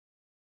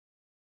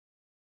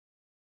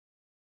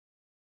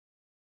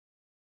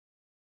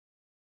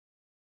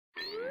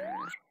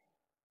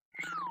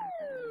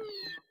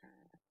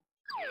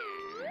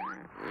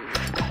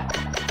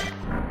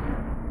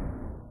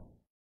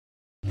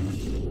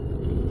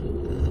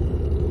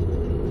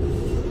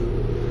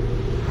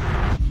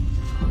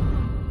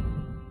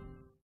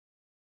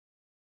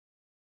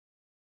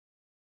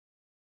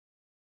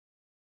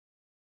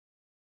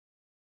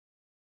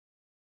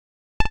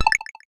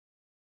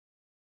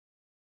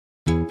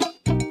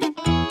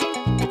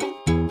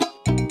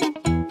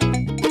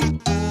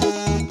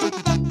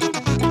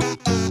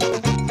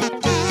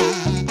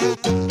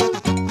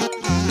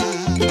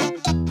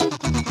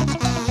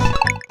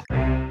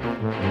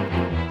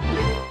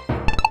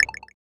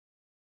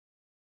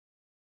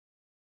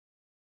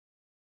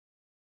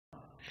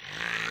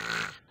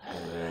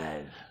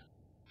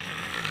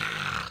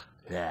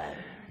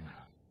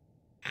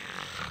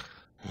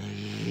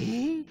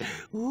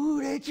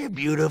Ooh, that's a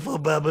beautiful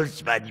bubble,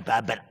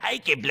 SpongeBob, but I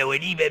can blow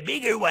an even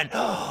bigger one.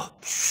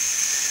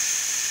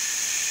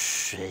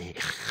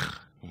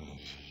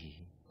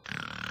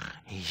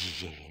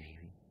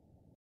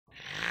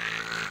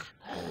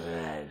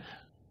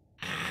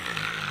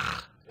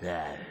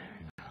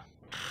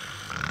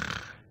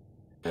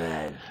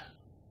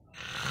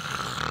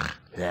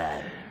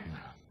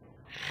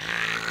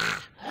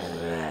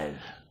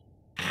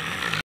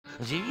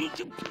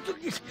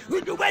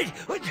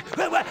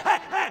 What?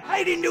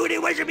 I didn't do it.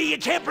 It wasn't me. You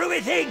can't prove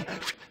a thing.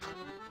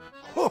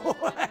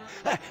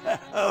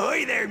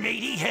 Ahoy there,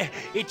 matey.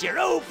 It's your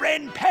old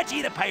friend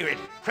Patty the Pirate,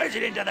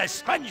 president of the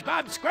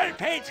SpongeBob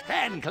SquigglePants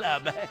fan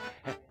club.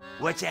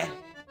 What's that?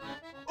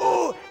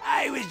 Oh,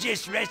 I was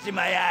just resting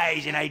my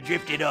eyes and I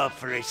drifted off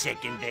for a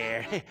second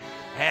there.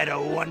 Had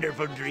a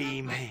wonderful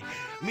dream.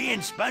 Me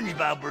and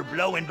SpongeBob were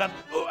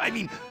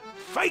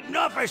fighting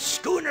off a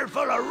schooner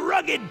full of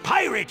rugged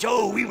pirates.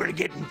 Oh, we were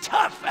getting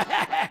tough.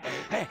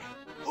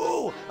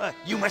 Oh,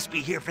 you must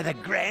be here for the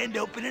grand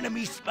opening of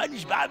me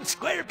SpongeBob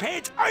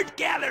SquigglePants art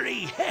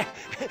gallery.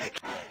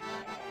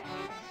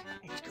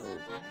 Let's go.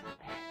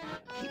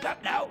 Keep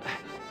up now.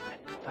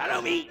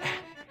 Follow me.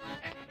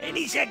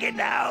 Any second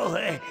now.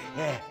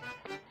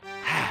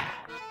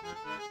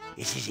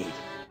 This is it.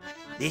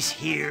 This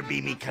here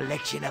be me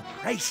collection of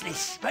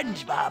priceless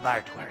SpongeBob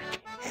artwork.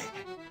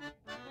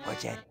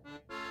 What's that?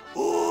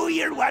 Oh,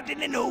 you're wanting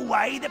to know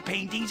why the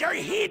paintings are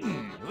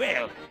hidden.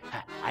 Well,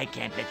 I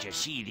can't let you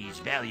see these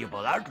valuable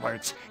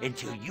artworks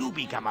until you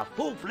become a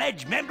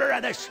full-fledged member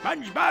of the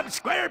SpongeBob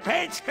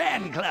SquigglePants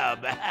fan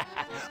club.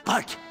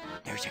 But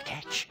there's a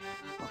catch.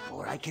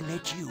 Before I can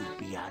let you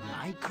be on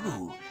my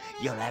crew,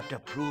 you'll have to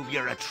prove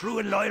you're a true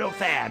and loyal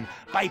fan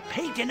by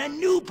painting a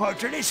new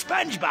portrait of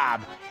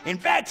SpongeBob. In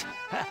fact,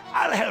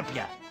 I'll help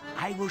you.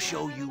 I will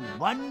show you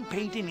one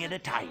painting at a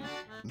time.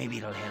 Maybe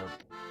it'll help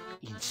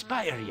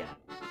inspire you.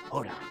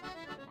 Hold on.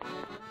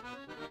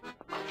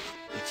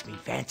 It's me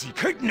fancy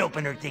curtain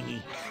opener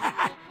thingy.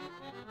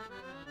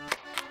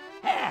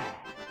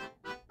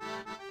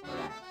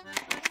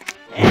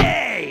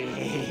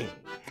 Hey!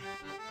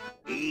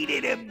 Ain't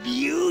it a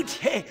beaut?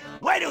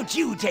 Why don't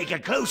you take a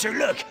closer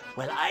look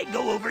while I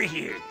go over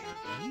here?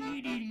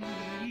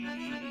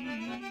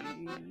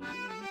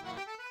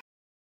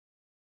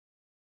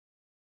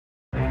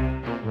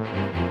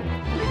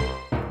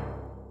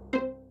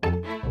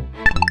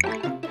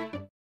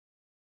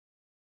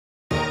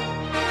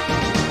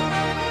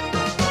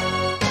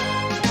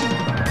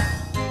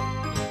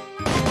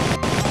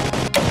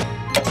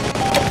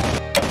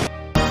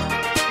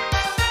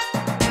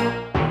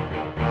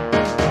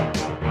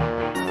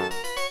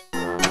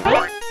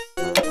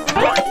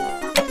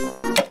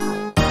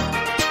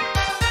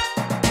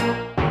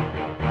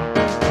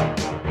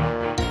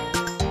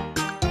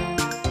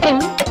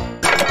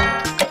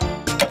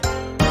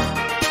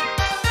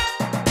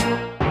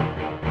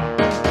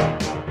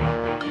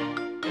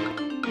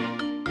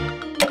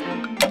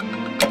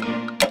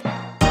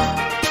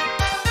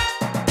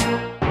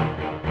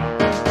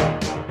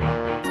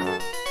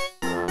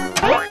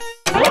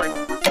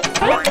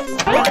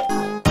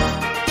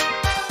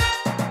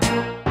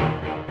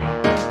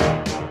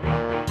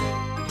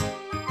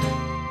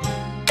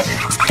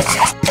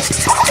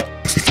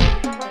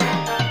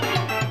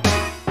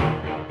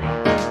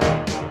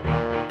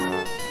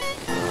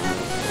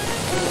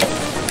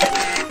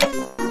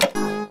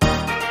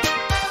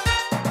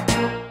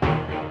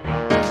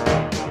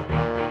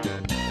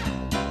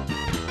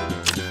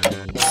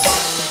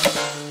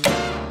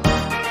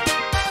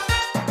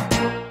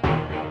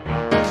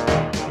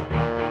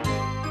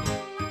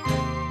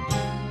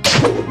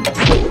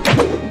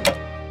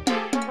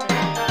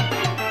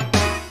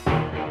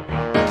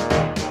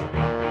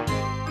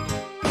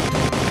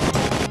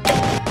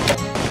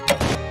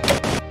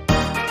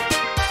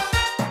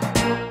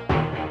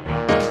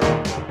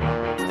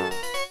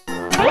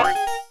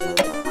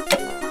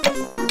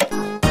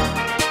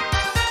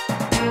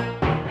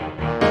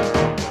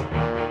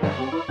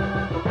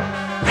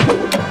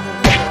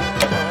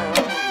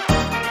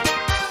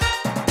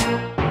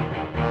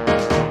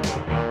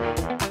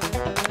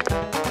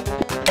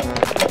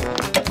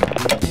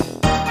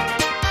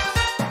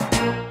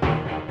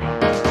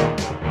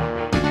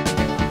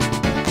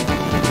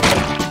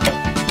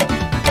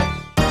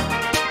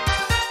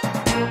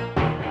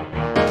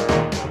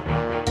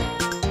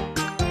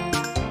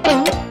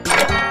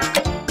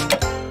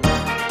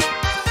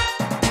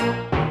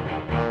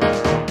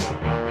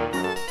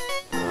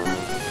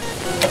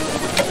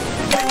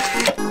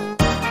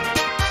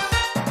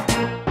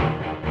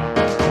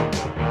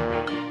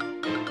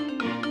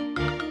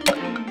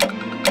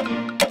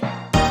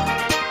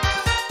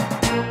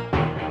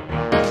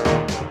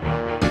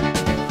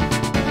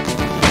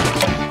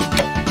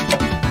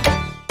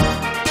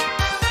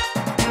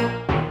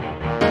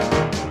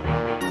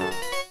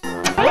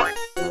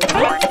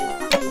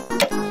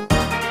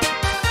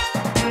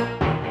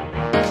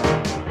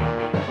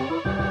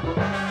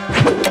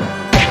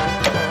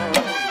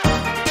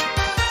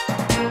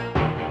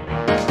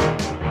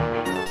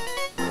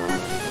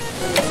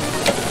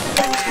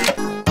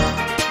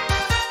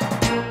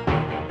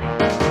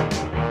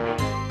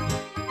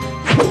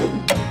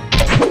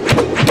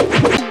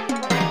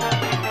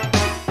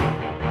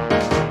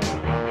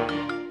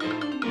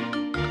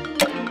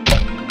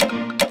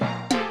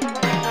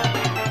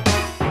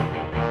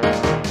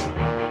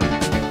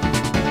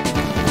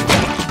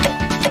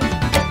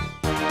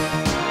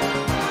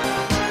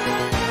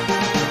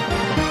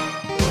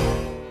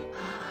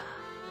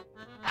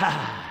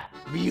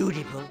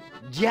 Beautiful,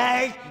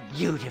 just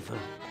beautiful.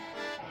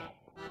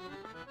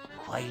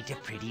 Quite a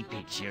pretty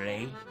picture,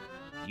 eh?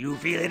 You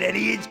feeling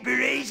any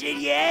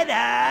inspiration yet,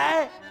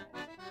 huh?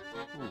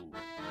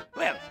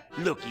 Well,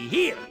 looky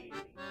here.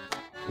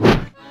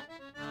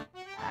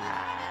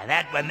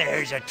 That one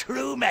there's a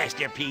true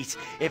masterpiece,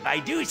 if I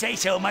do say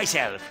so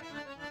myself.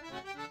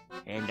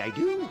 And I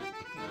do.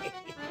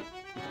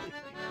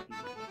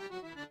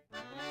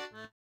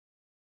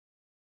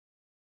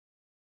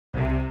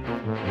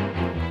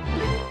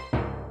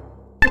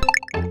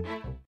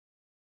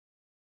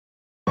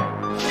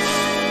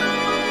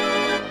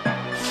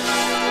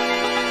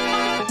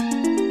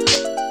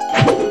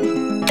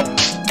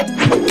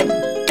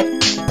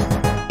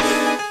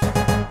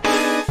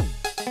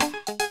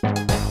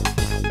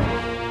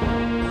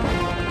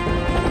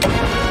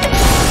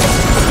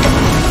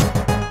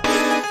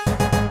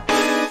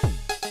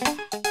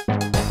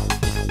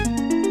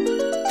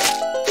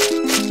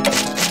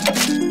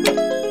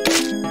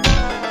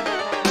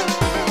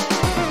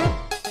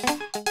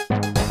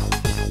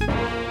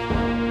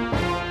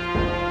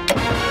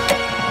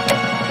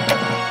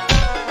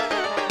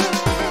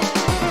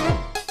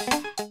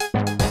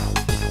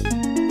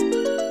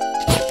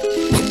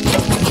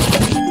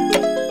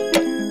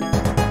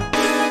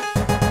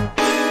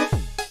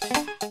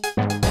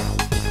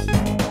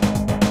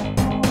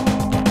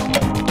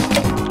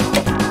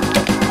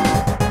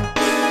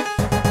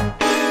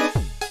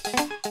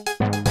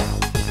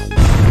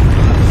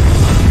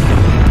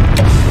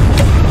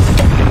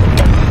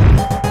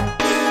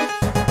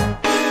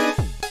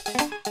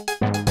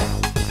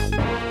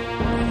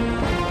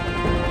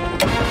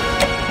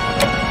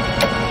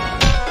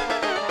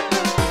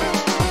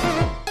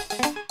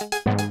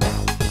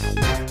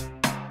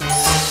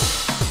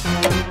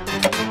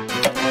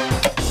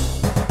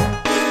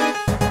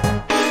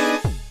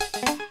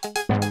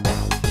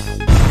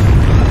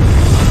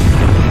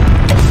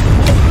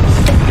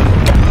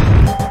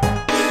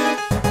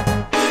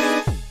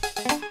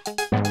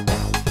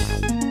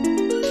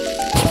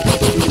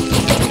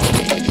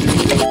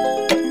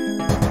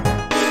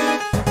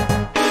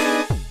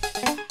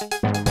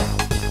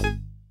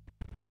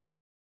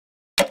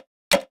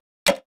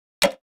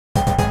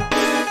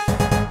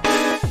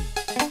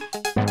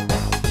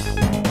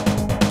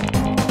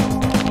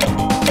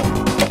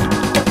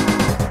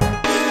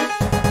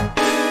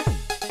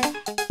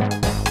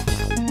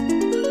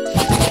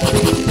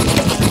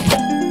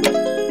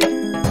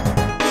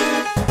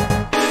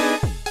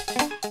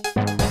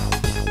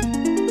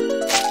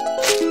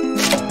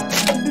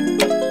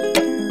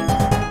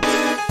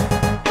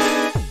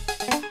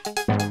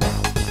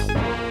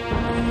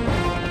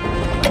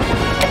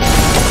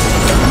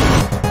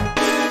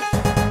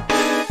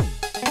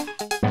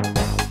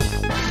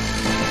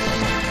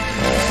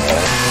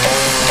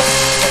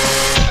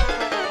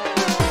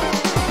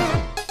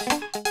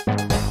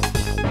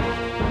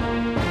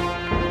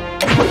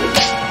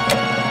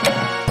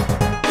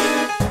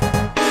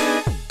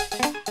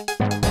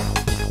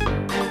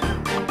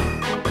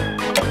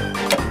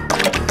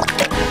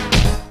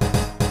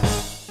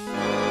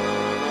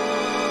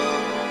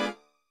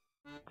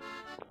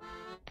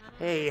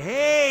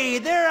 Hey,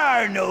 there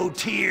are no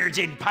tears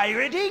in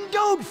pirating.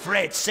 Don't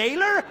fret,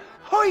 sailor.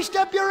 Hoist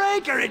up your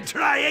anchor and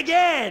try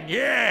again.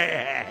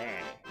 Yeah.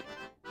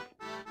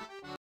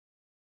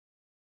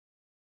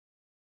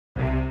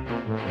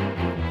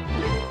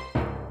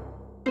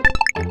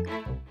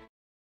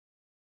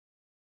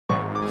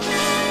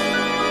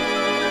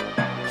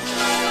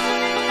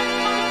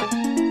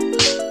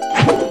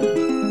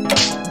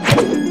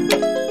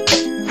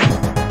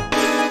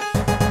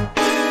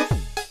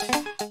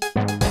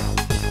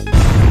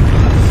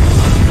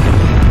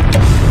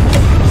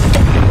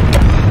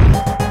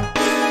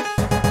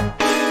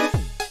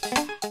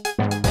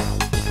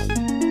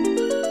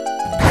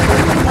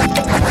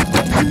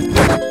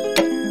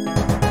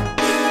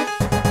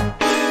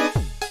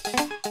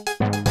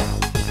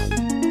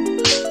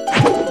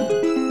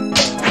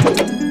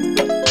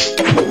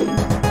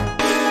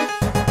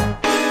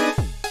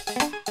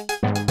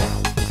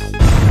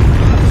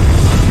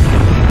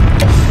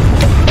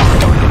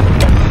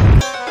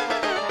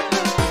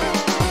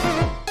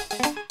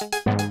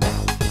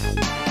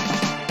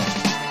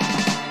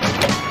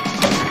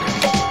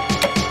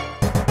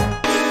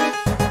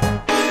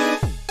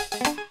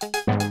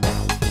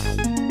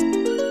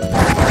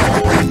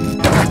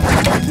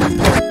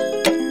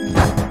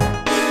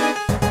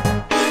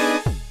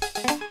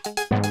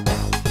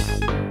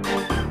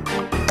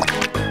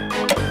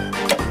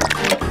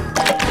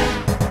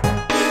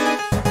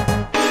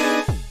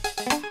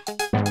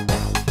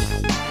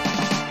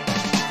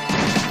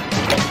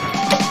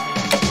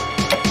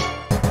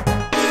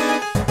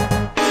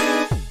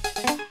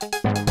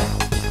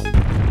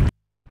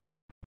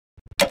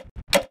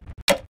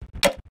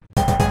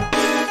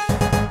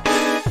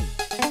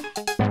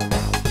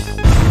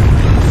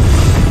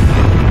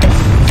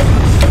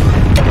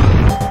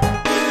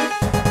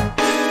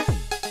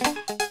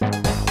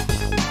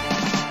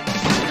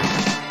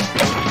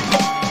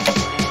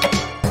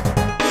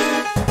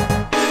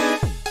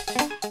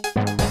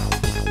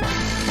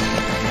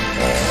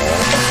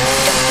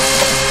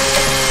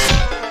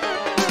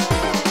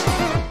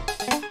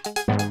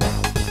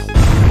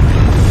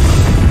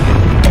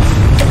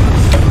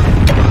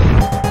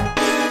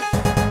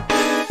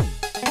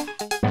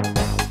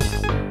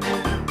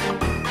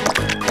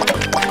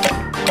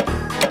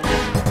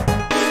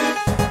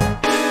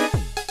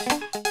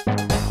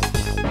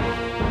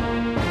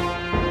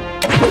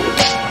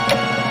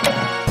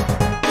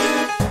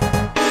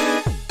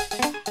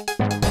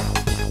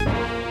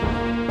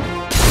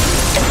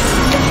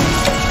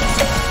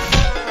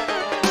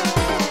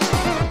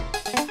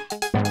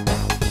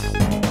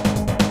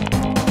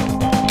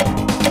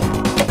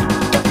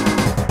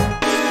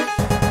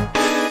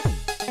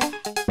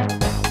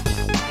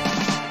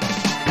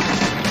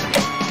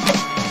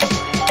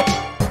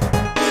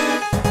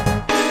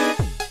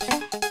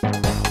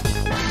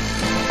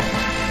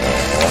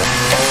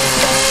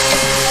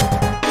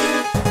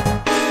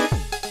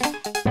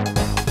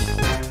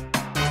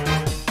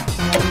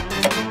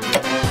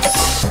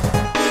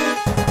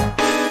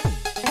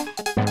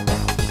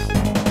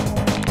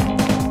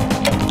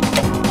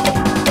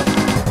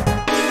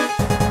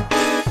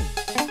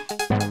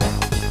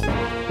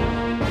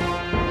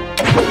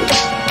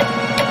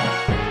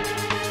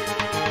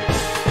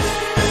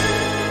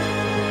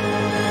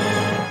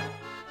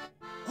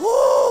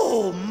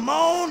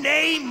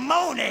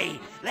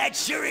 That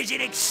sure is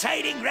an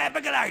exciting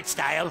graphical art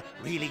style.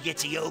 Really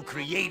gets the old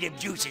creative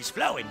juices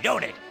flowing,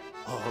 don't it?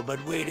 Oh, but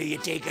wait till you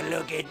take a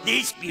look at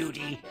this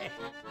beauty.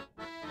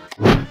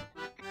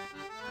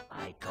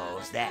 I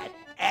calls that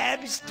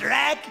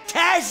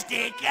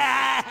abstract-tastic.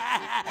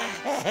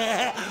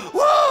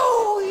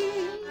 Woo!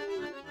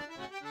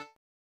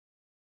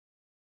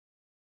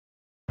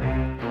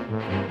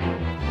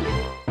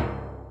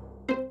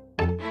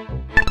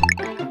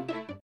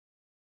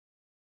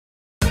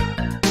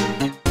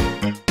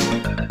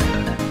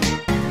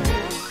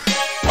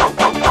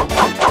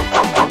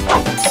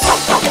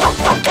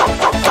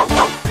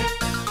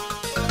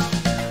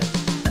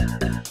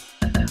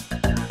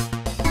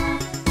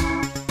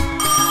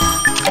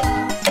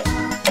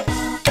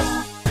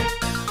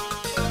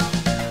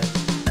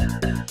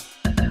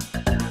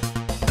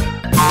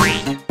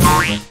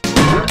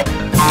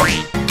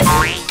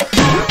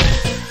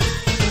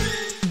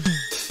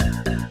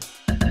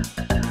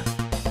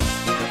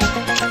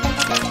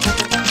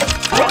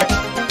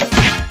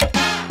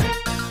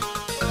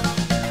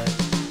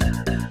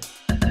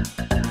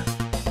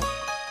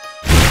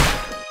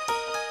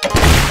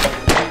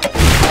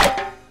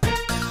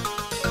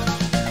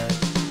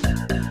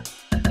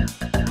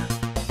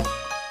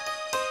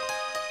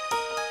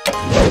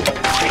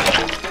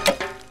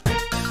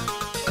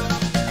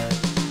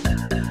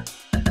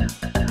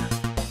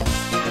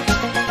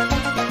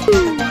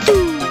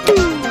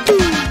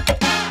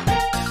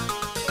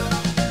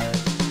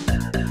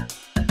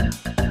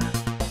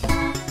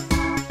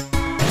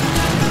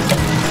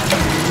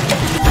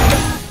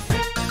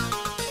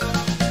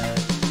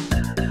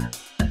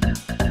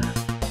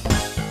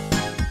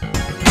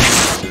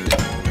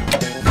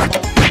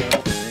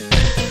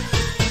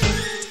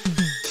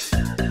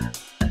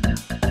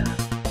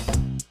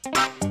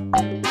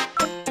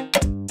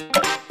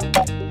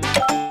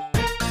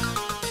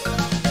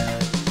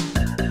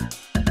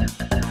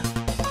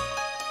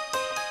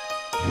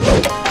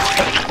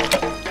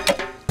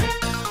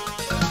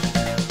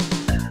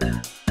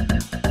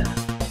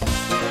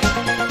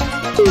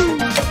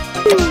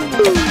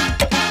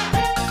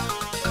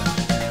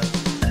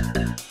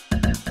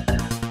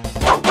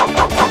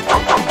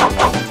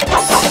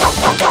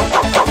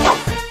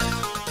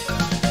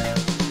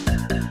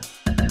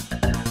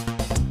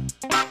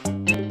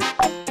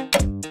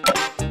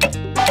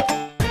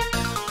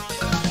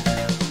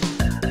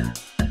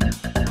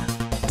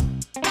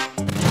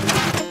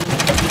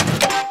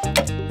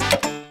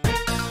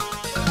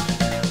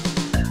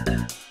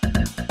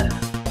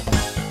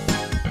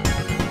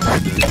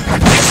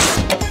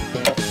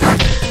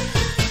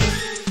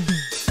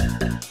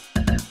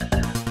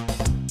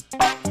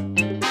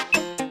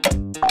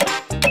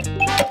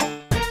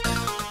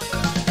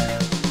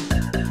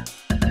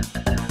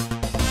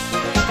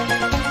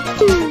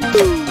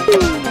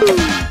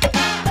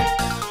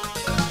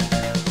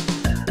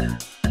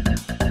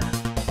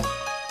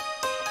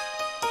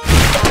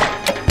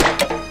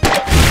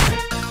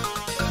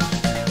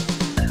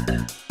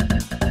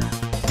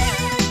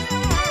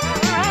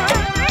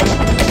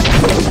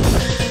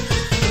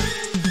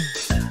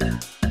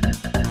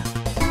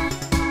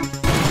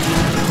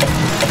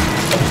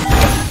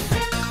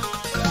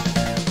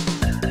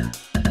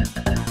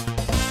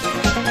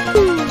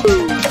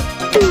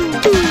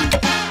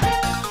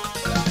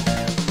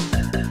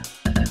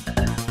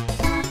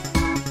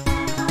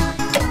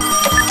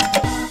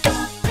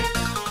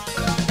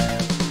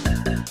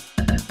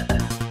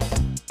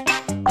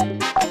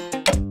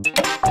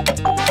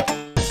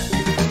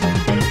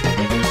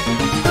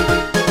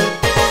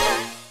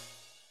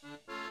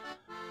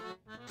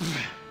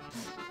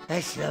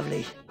 That's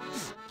lovely.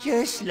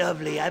 Just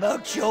lovely. I'm all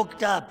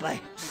choked up.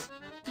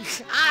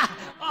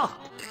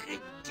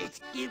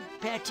 Just give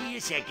Patchy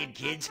a second,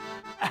 kids.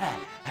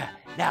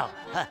 Now,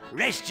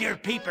 rest your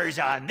peepers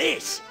on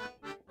this.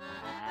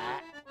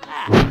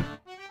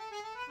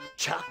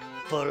 Chock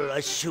full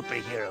of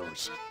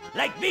superheroes.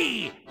 Like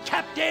me,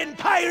 Captain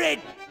Pirate!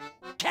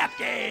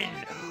 Captain!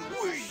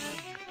 Whee!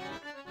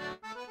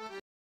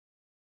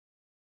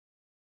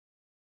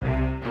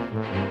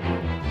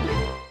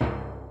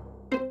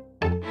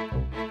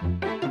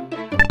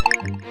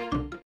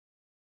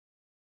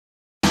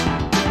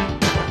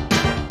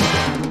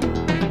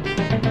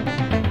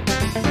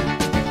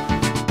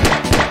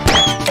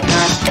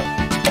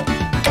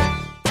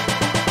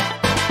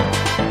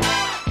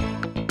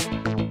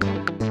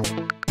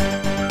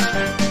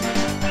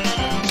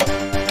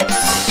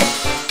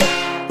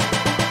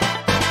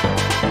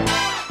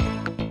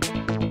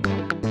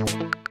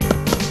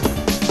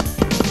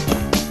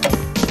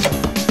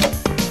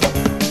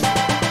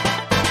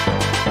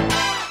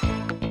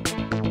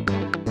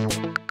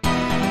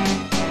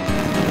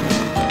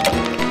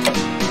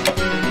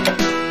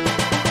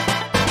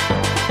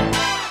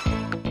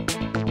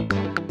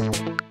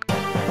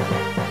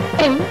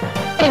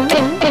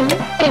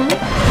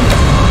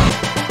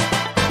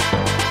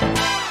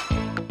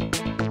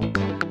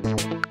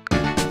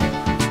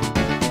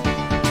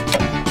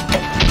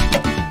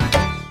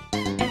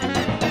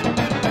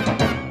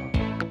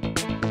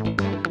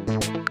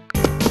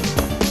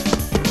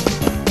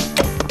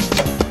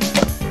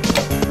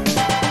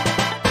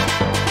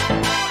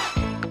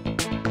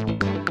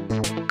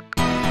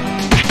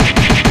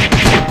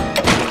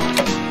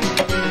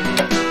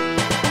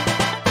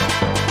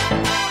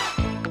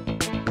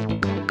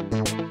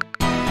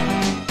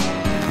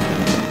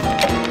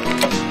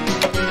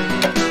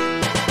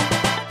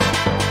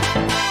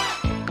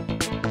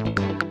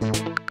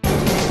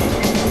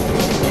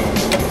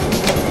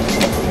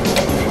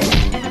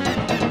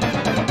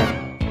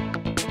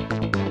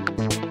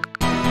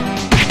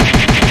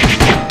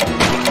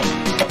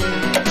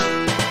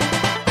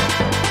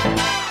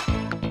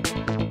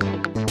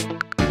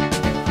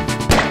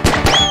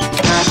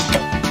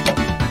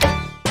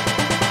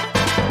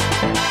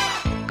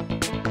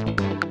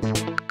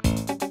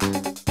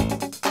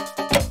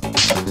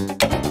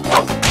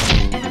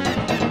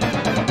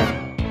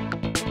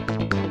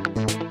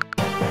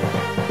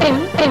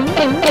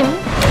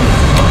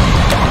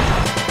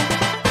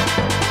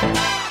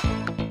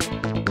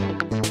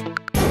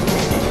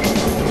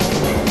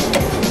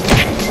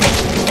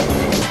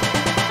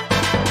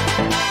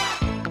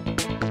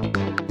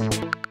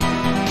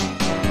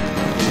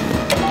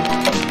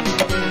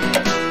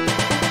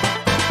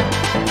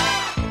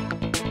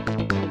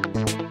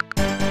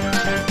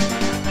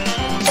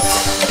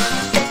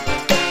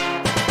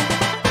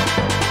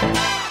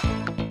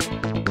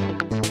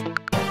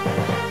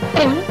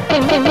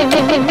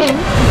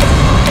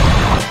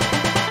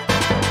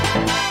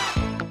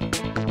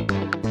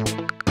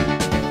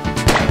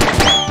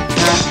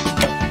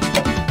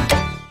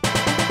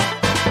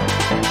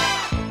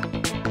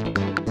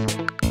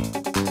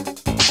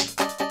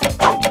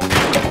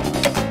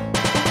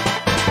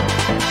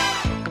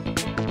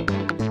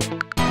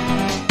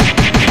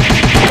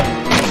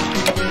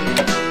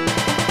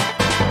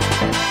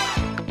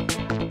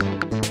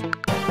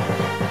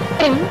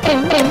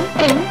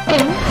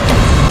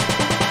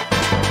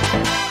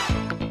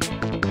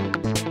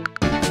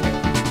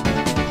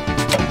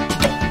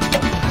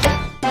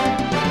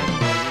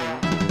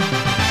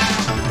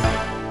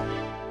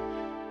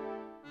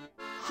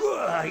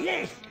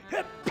 Yes!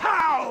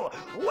 Pow!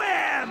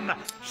 Wham!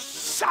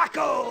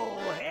 Socko!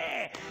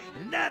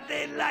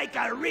 Nothing like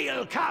a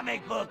real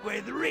comic book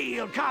with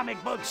real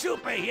comic book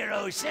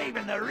superheroes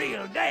saving the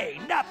real day.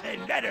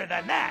 Nothing better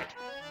than that.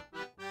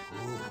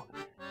 Ooh.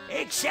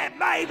 Except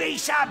maybe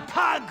some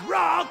punk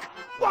rock.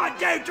 1,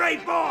 2, 3,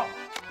 4.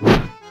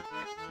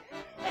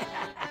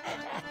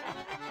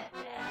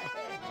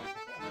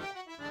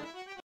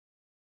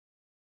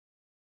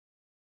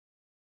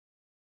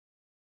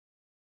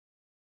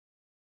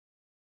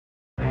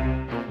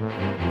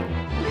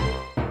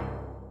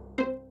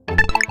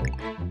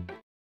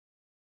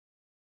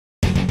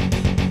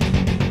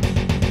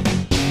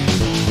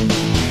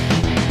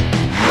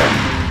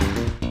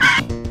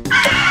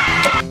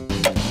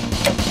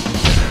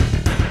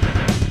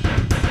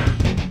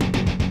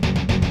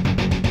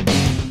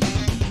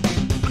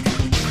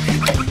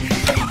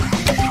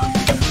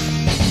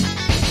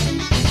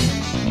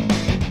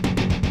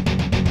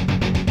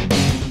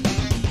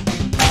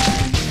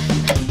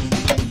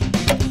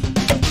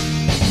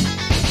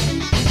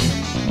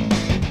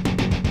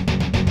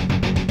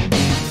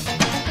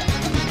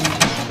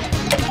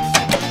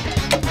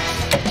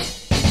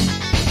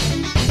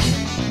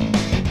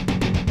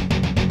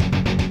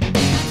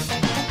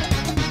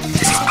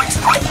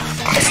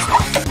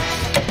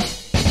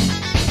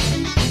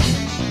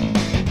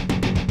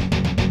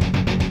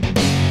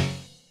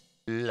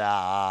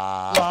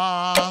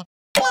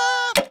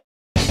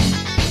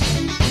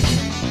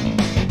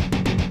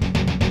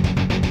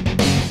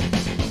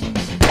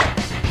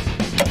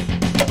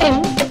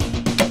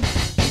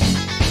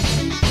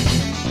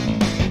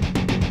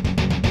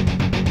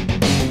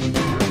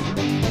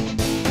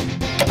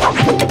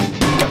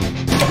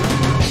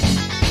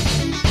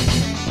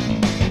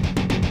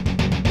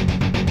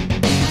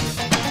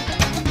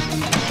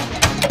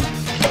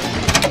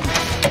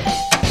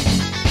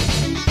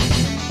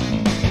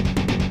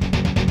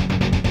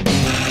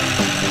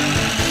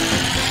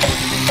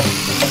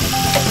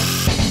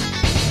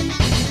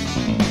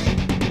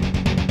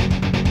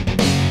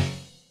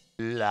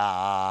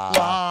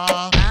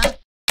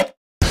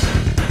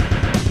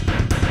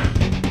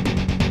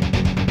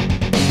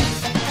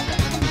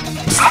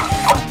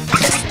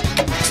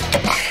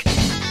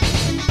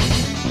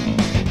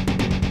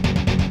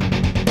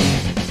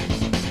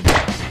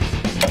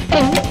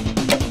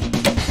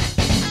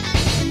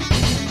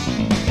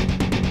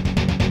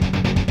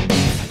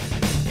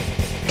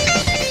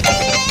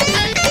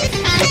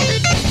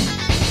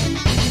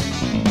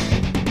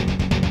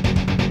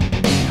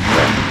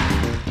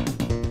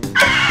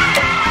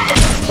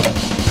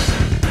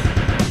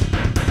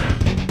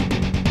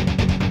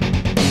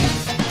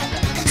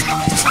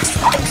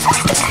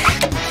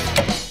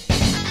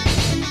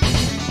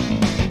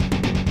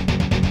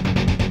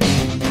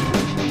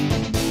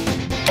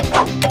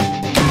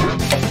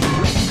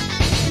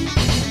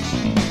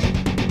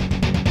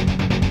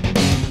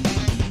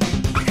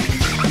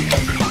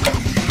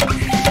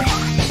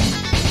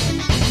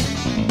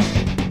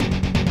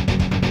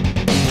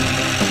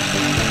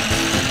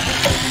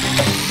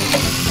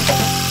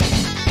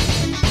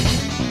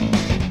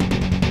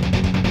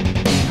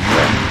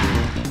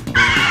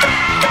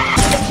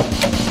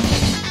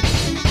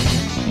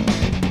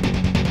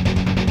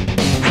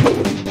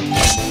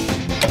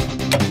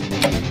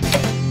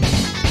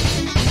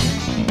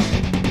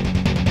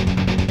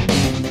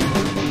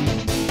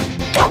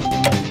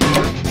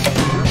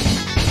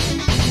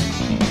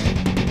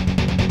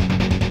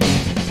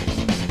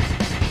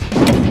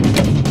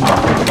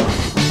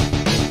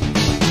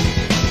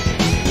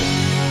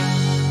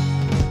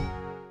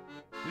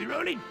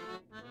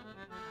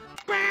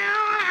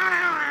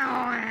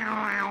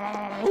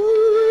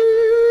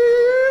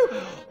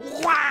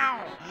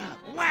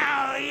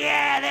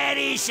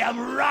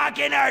 Some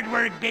rockin'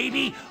 artwork,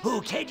 baby.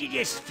 Oh, can't you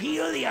just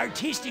feel the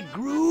artistic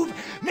groove?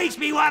 Makes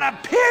me want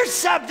to pierce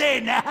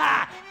something.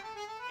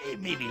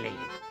 Maybe later.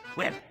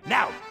 Well,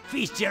 now,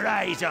 feast your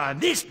eyes on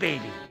this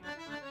baby.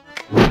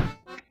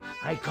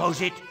 I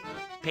calls it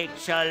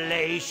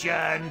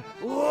pixelation.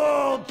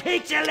 Oh,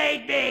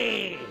 pixelate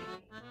me!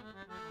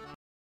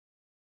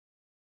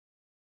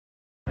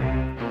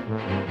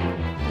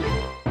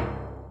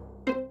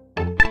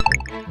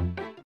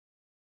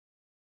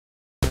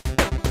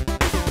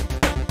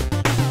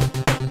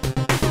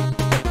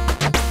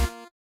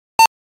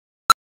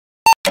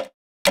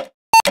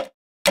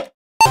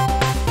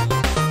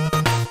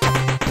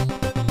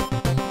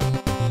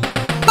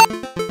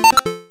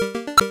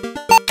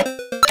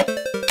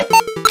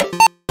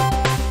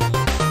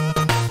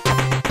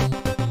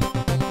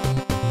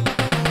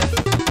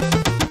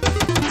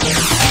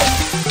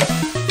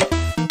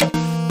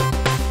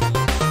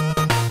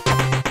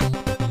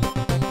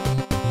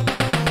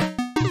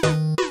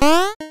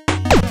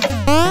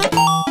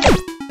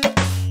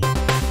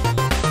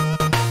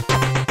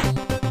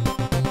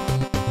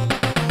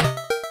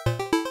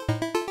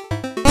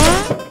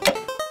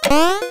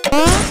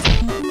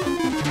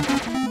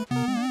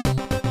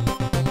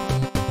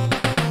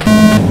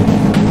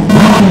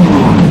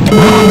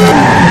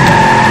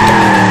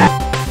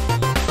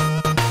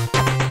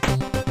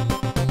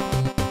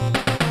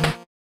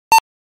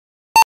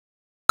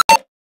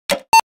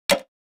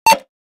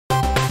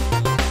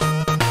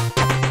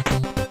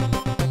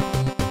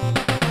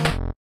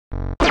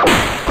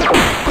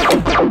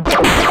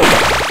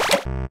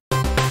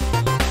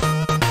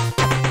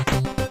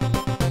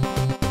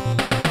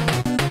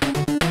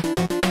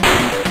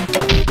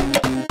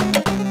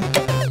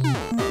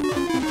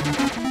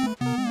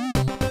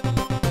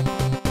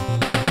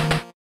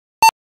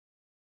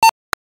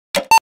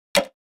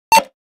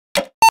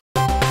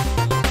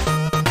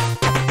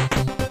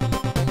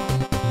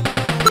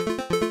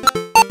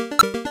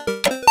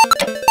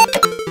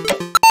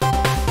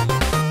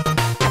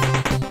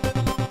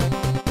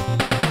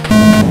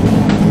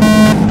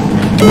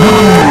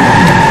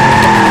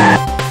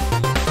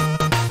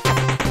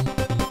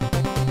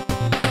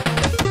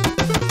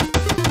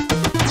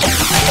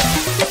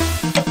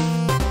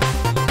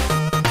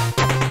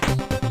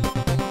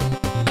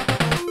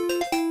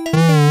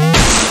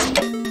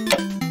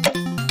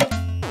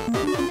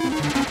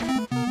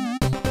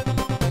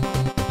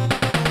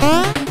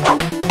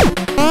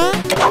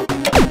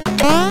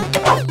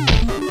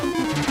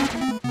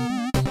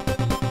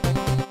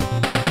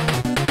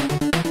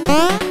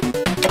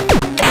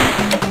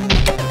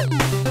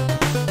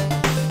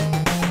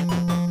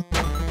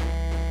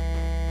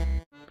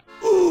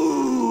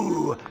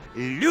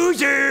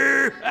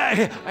 Loser!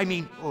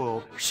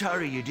 Oh,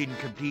 sorry you didn't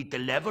complete the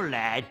level,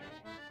 lad.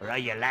 Or are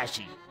you,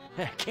 lassie?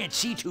 Can't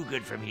see too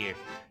good from here.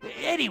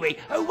 Anyway,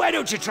 why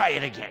don't you try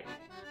it again?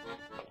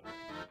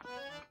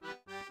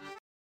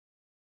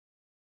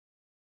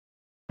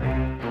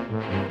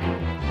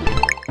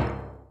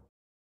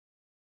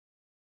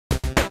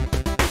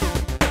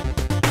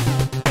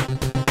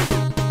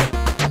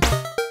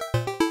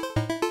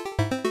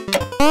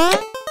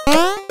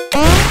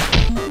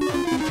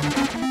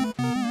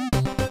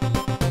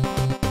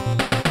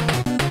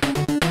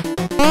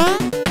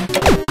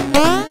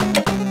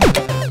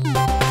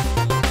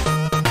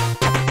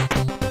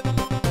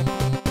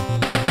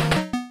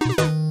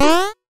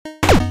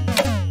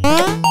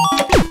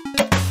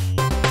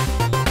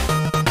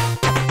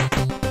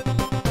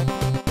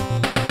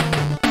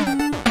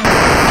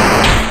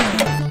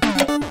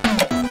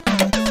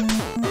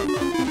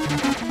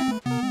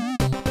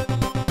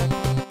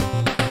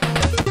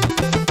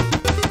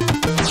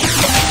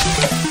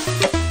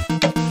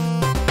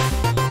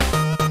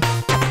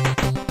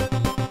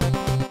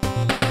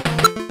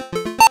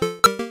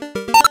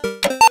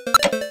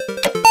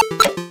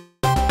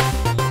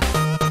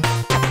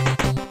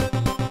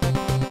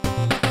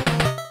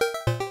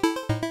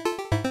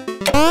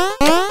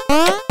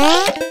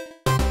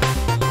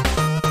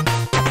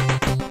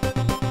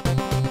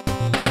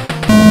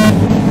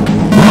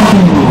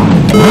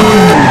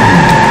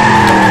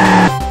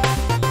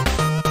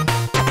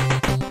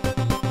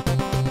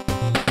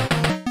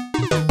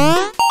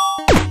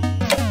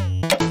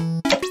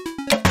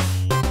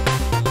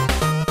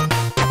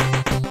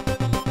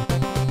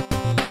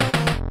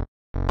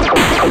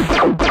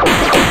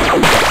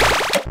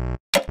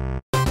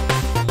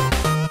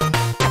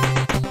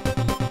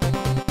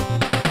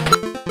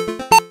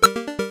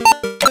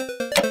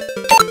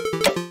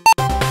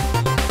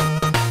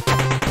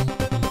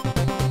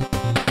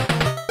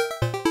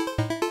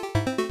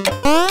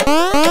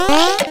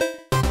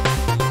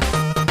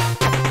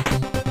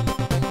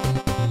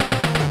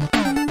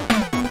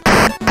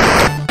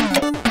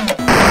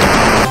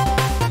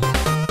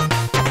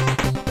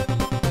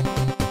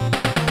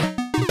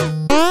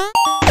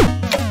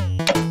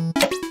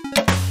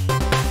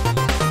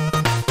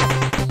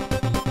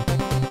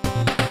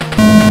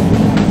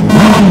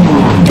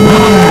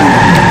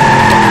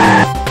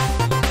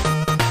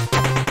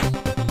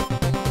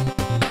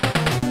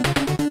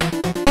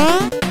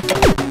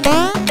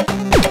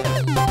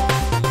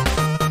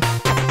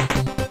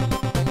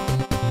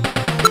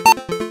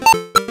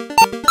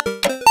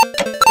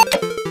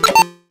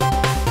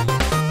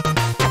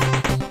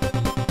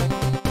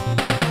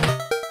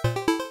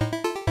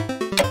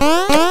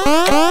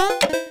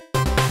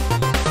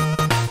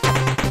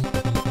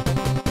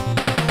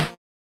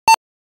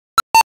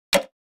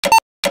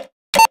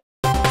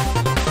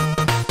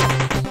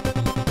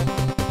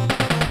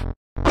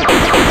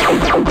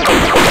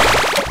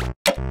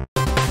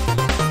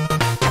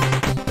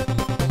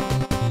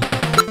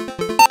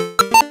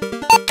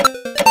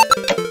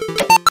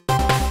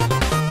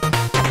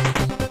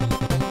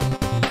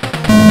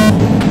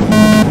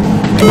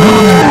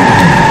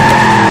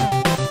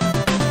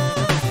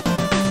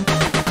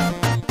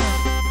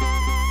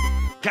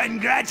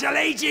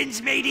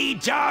 Congratulations, matey.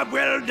 Job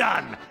well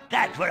done.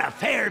 That were a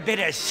fair bit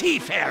of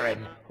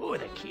seafaring. Oh,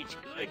 the kid's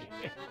good.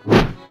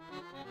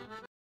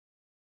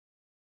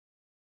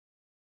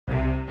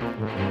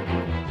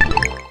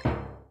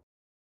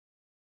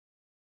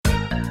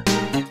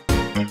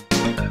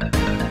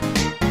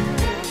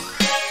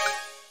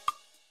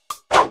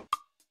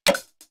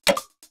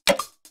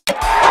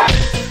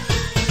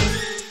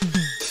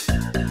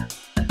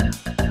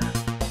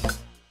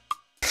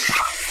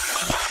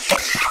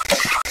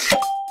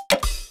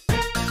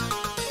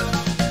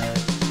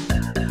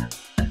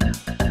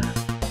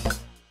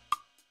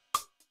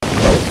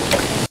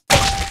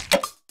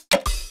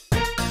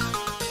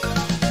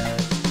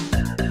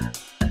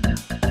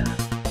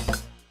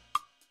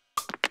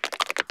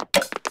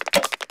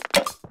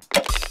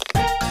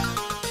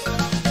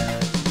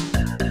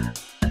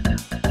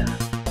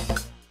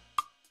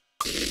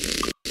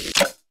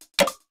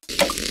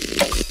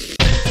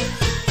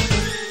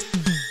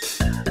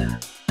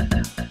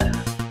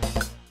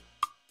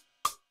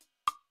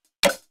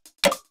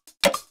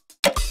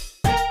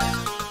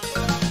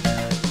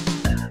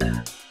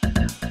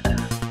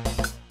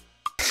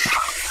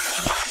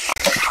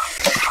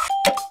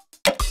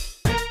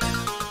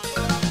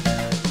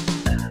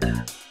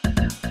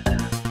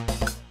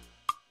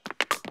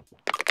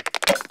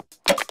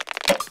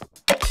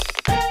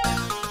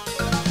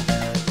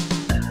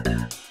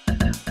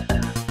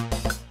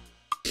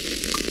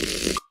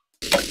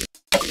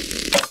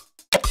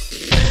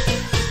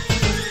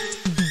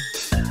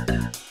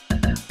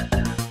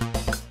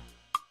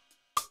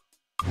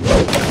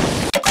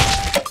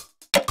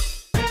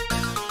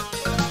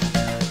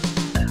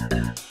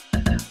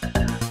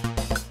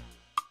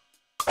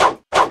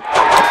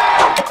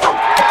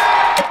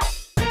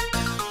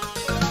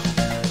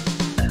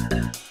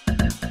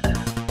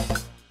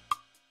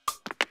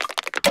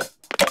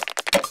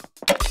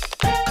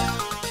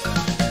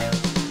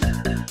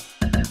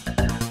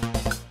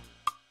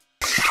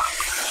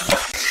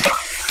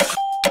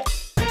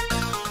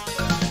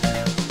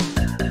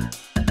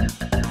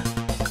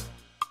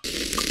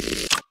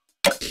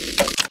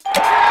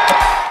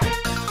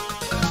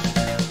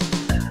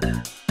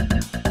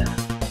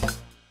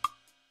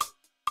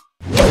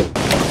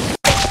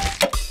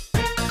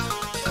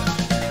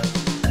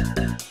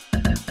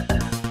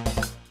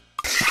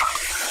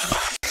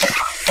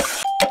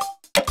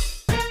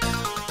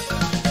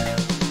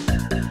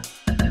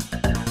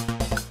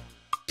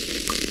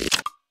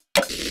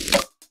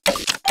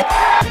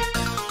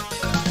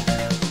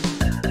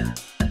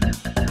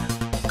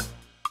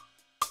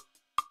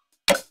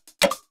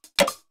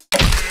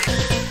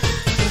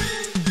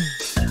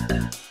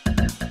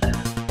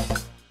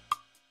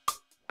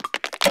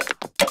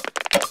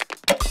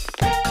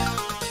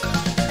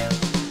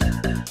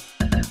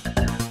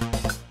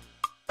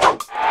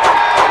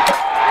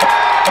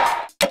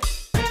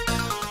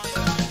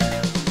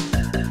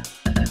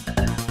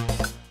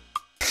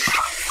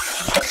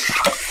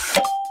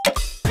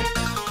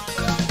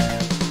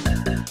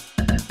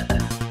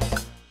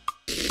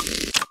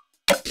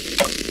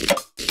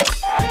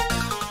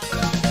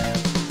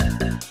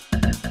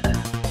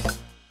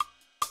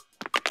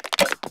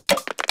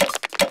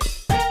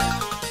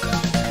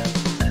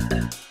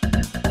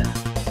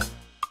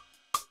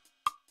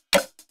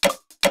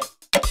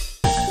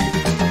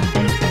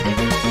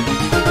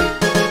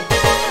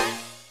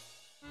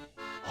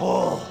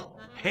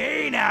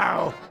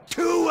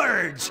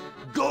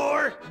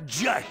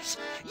 gorgeous.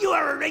 You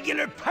are a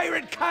regular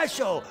pirate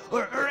Casso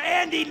or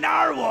Andy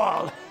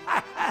Narwhal.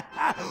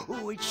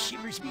 Oh, it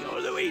shivers me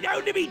all the way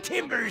down to me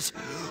timbers.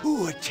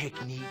 What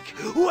technique,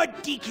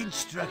 what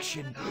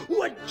deconstruction,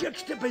 what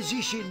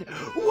juxtaposition,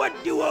 what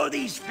do all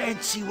these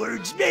fancy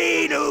words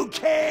mean? Who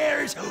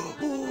cares?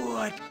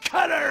 What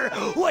color,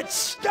 what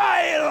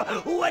style,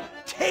 what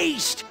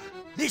taste.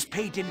 This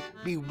painting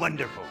be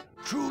wonderful,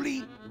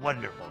 truly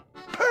wonderful.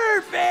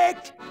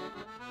 Perfect!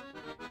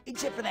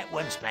 Except for that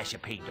one splash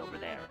of paint over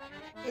there.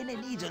 And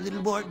it needs a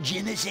little more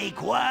je ne sais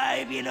quoi,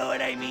 if you know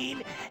what I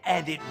mean.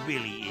 And it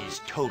really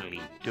is totally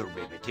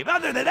derivative.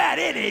 Other than that,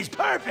 it is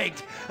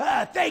perfect.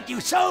 Thank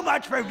you so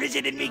much for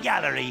visiting me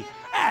gallery.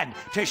 And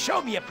to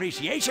show me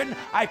appreciation,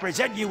 I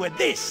present you with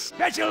this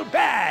special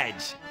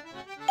badge.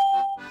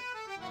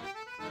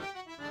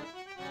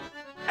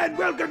 And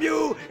welcome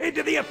you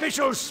into the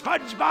official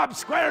SpongeBob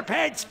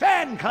SquigglePants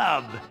fan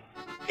club.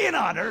 In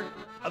honor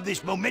of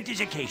this momentous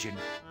occasion,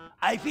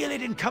 I feel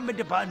it incumbent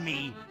upon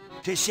me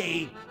to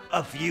say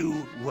a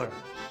few words.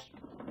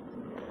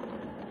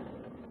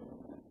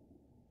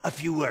 A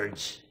few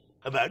words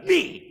about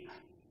me.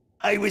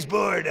 I was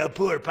born a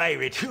poor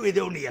pirate with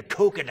only a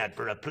coconut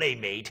for a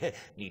playmate.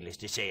 Needless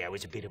to say, I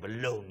was a bit of a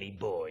lonely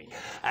boy.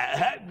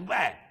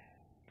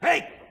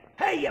 Hey,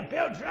 you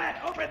bilge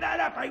rat, open that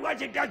up. I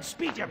wasn't done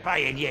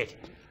speechifying yet.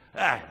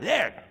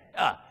 There.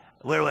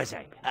 Where was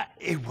I?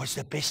 It was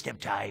the best of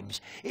times.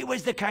 It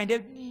was the kind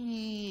of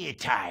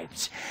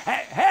times.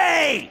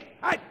 Hey!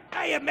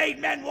 I have made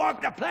men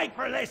walk the plank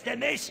for less than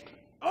this.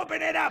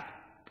 Open it up.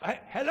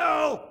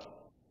 Hello?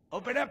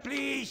 Open up,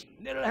 please.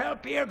 Little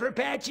help here for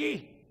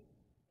Patchy.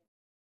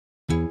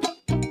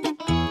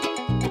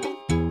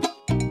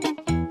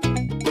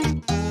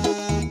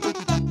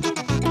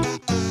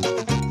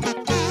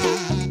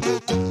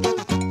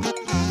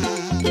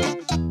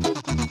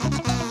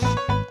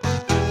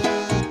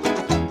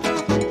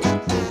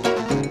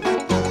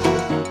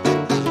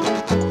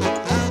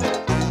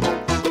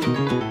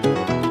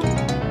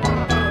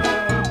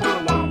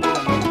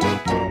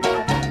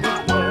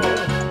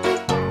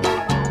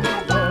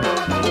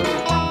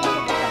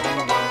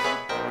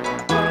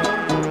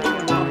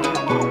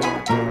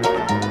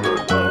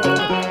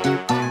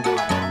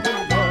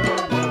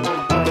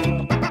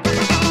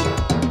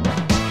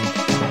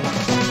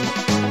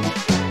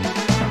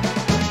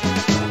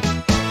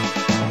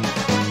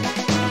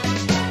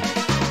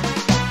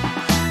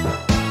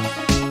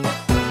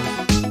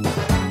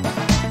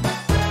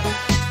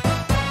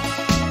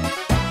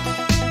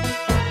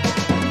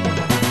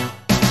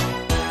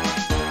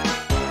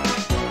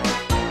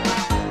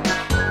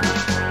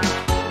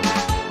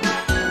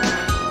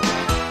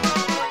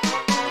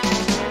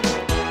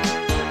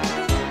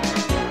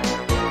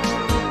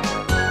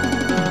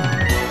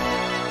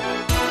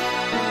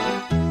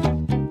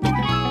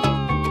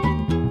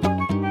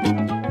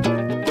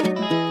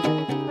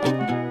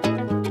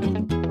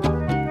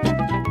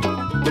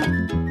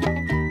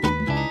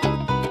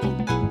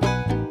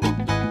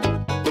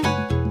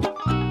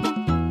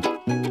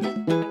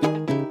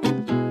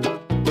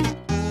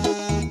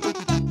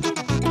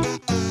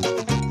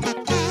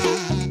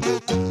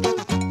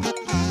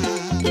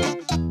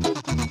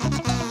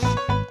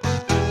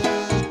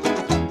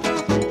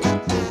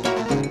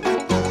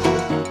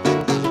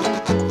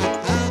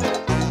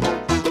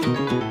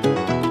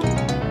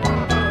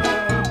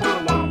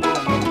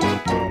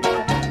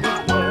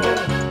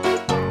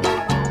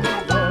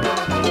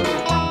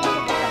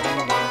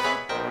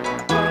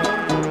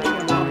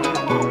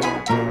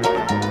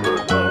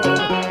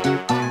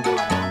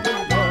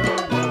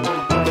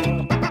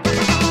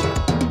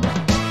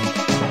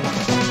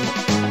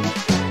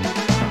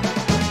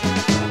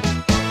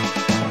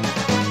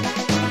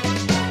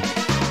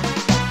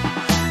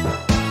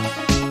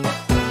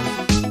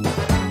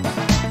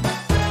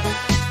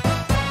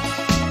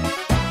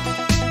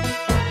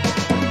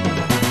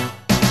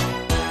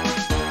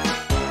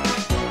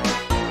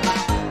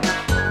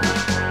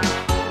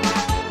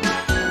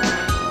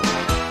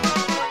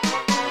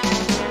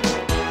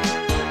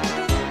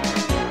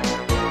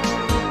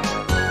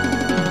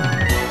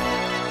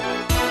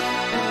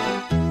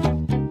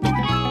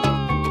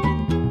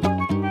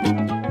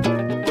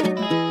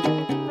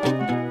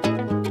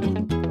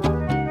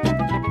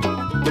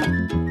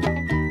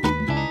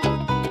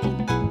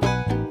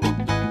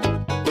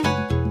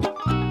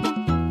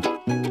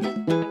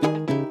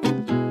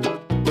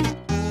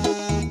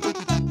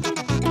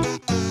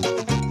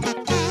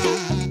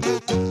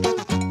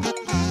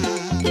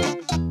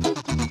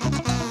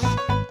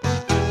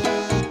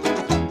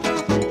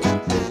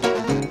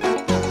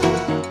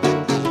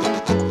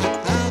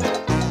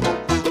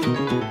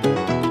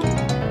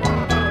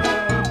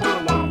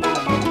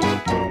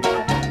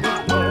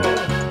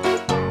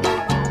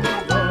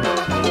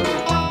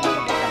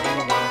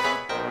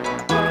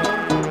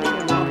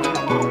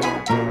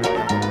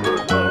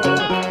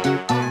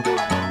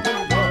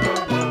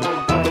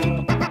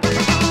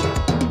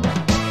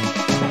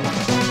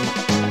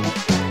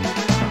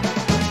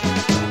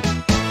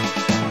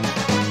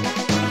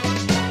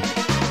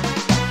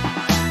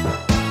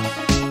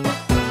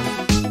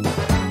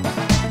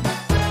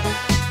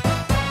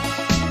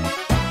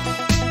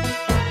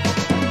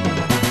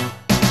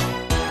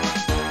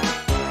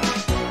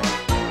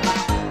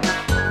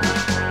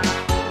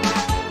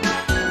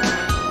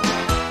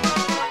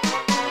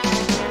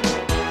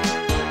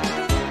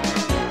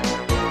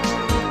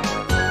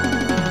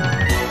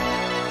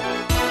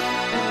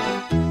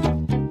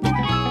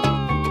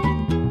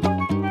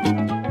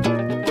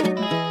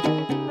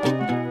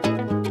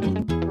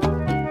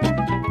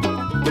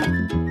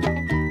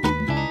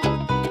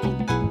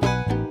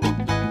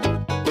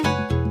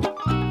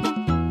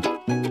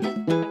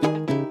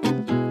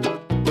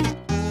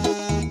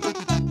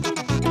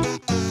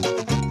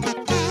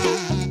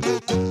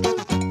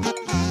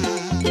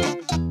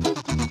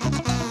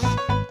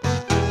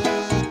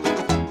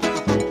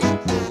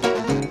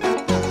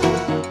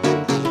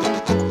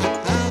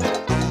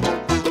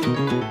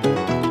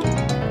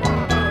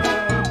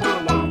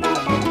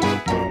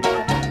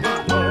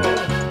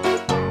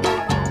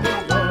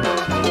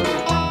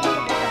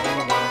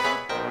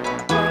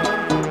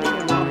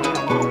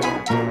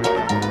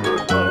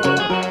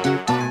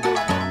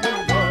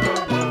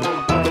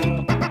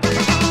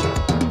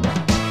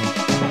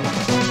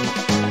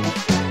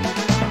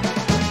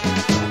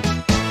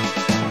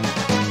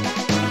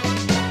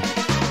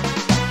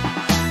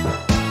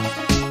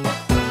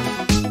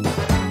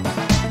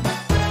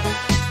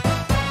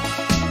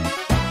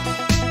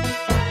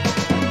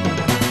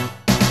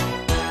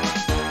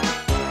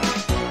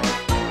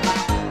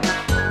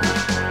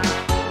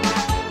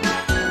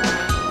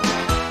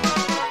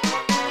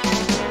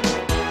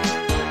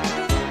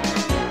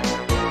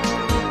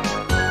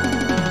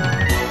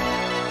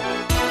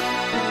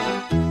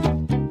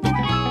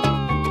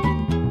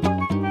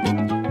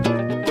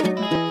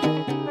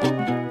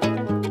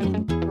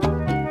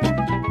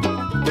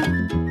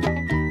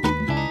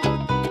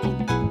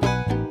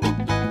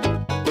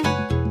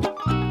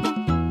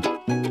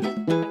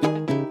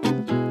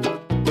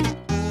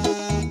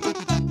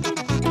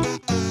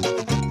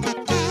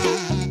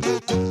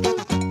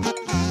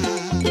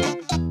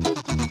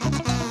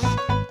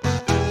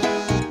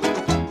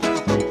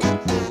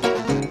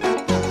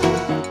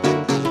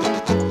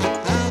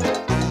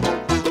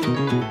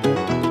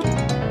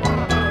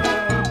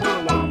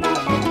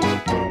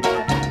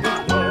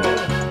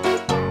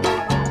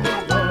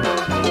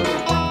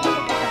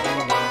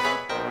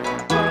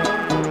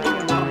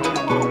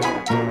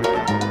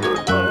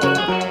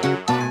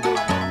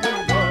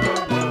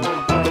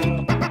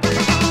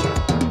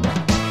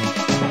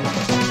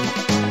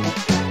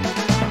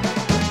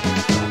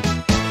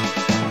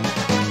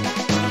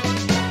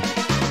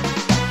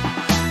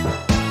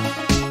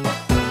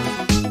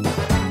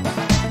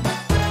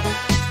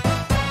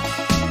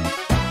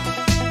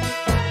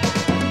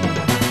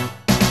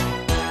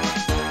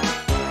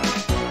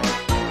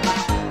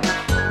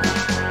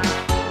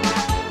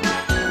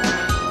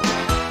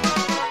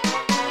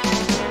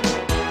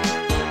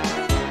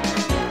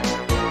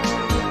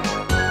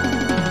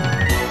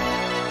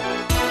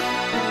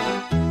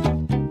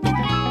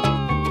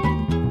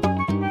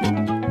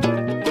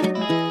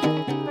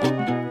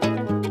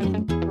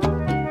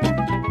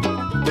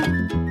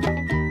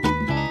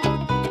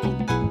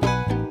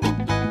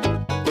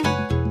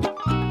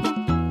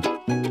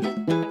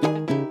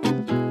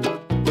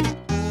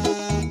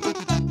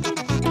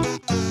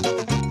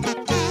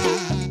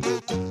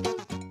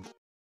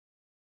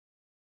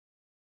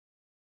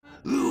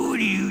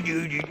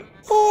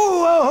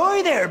 Oh,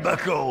 ahoy there,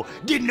 bucko.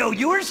 Didn't know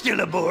you were still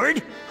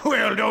aboard.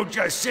 Well, don't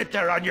just sit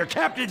there on your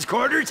captain's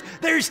quarters.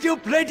 There's still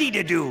plenty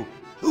to do.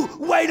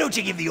 Why don't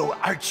you give the old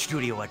art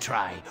studio a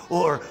try?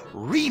 Or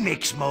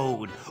remix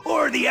mode?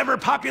 Or the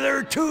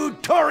ever-popular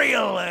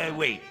tutorial?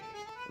 Wait,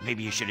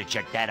 maybe you should have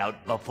checked that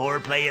out before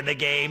playing the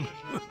game.